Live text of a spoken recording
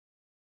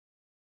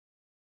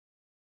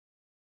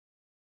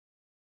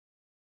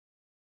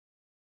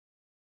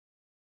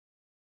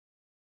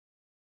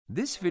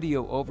This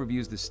video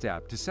overviews the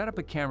step to set up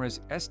a camera's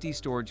SD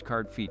storage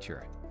card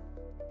feature.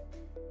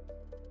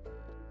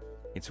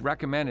 It's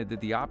recommended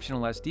that the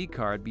optional SD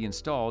card be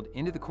installed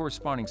into the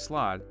corresponding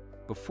slot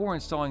before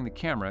installing the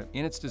camera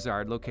in its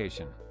desired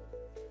location.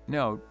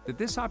 Note that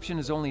this option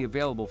is only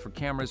available for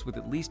cameras with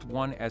at least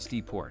one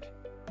SD port.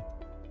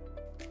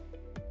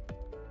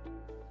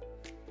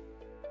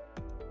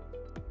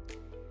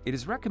 It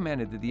is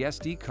recommended that the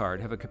SD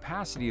card have a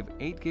capacity of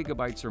 8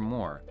 GB or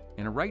more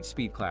and a write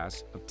speed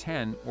class of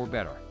 10 or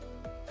better.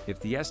 If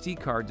the SD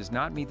card does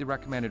not meet the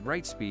recommended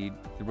write speed,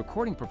 the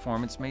recording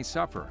performance may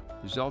suffer,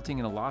 resulting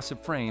in a loss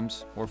of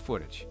frames or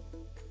footage.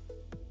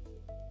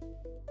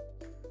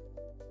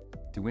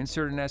 To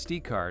insert an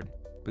SD card,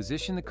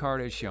 position the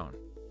card as shown.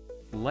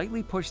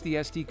 Lightly push the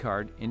SD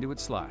card into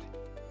its slot.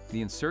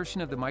 The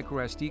insertion of the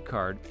microSD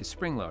card is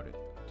spring-loaded.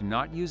 Do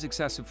not use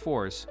excessive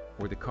force,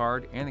 or the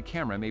card and the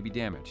camera may be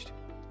damaged.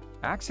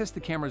 Access the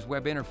camera's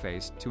web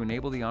interface to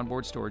enable the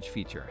onboard storage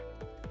feature.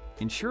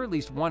 Ensure at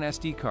least one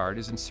SD card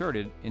is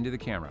inserted into the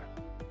camera.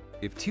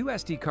 If 2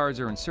 SD cards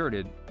are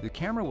inserted, the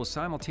camera will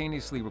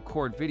simultaneously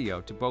record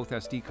video to both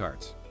SD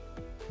cards.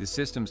 The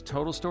system's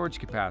total storage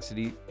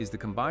capacity is the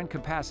combined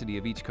capacity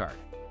of each card.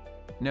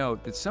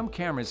 Note that some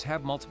cameras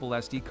have multiple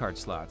SD card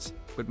slots,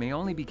 but may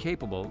only be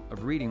capable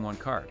of reading one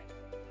card.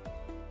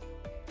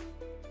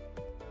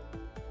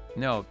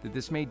 Note that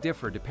this may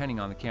differ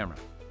depending on the camera.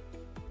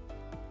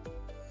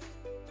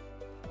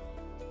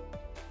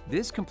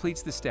 This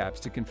completes the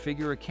steps to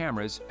configure a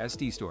camera's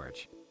SD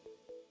storage.